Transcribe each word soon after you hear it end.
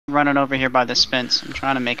running over here by the spence. I'm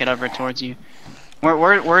trying to make it over towards you.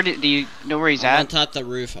 Where do you know where he's at? I'm on top of the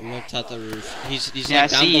roof. I'm on top of the roof. He's yeah,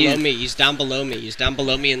 like down below me. He's down below me. He's down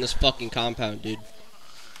below me in this fucking compound, dude.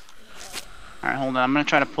 Alright, hold on. I'm gonna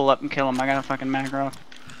try to pull up and kill him. I got a fucking macro.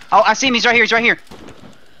 Oh, I see him. He's right here. He's right here.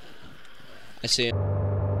 I see him.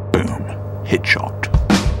 Boom. Headshot.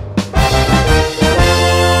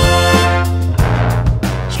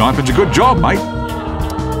 Sniping's a good job, mate.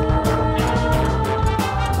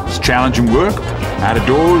 It's challenging work, out of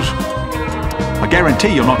doors. I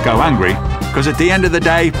guarantee you'll not go hungry, because at the end of the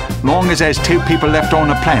day, long as there's 2 people left on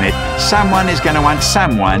the planet, someone is going to want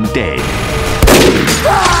someone dead.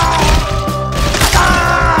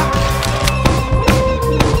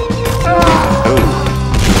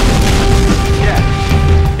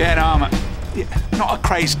 Yeah, no, I'm not a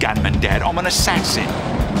crazed gunman, Dad. I'm an assassin.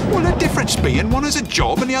 Well, the difference being one has a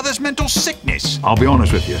job and the other's mental sickness. I'll be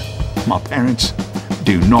honest with you. My parents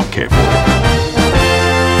do not care for it.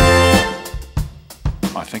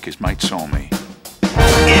 I think his mate saw me.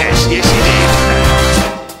 Yes, he did.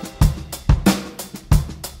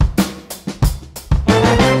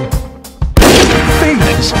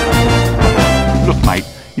 Feelings? Look, mate,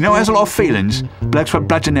 you know there's a lot of feelings. Blokes would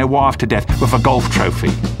bludgeon their wife to death with a golf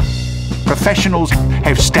trophy. Professionals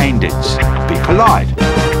have standards. Be polite.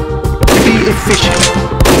 Be efficient.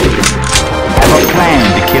 Have a plan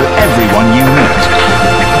to kill everyone you meet.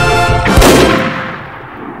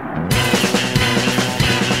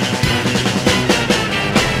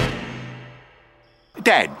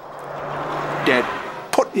 Dad,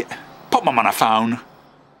 put my mum on a phone.